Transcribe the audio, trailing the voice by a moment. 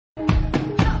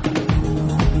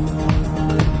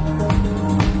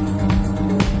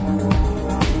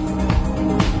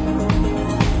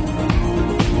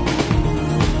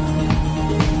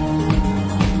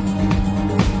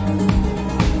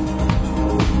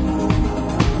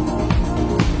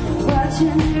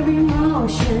watching every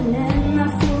motion in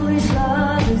my foolish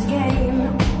lover's game.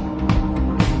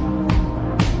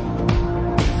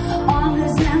 On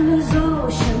this endless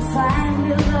ocean,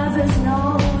 finding lovers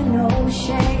know no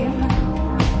shame.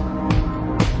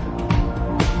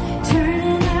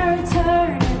 Turning and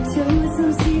returning to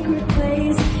some secret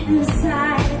place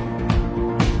inside.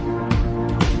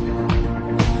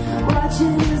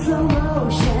 Watching in slow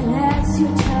motion as you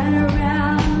turn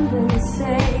around and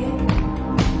say,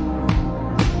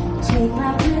 take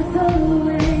my breath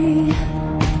away.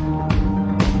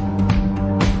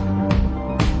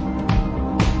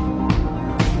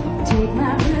 Take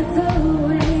my breath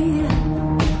away.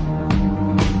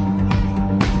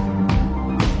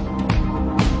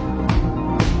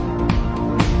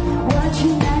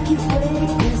 Watching like you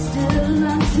wake and still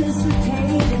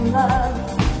anticipating love.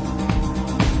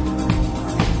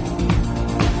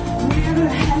 Never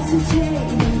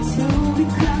hesitating to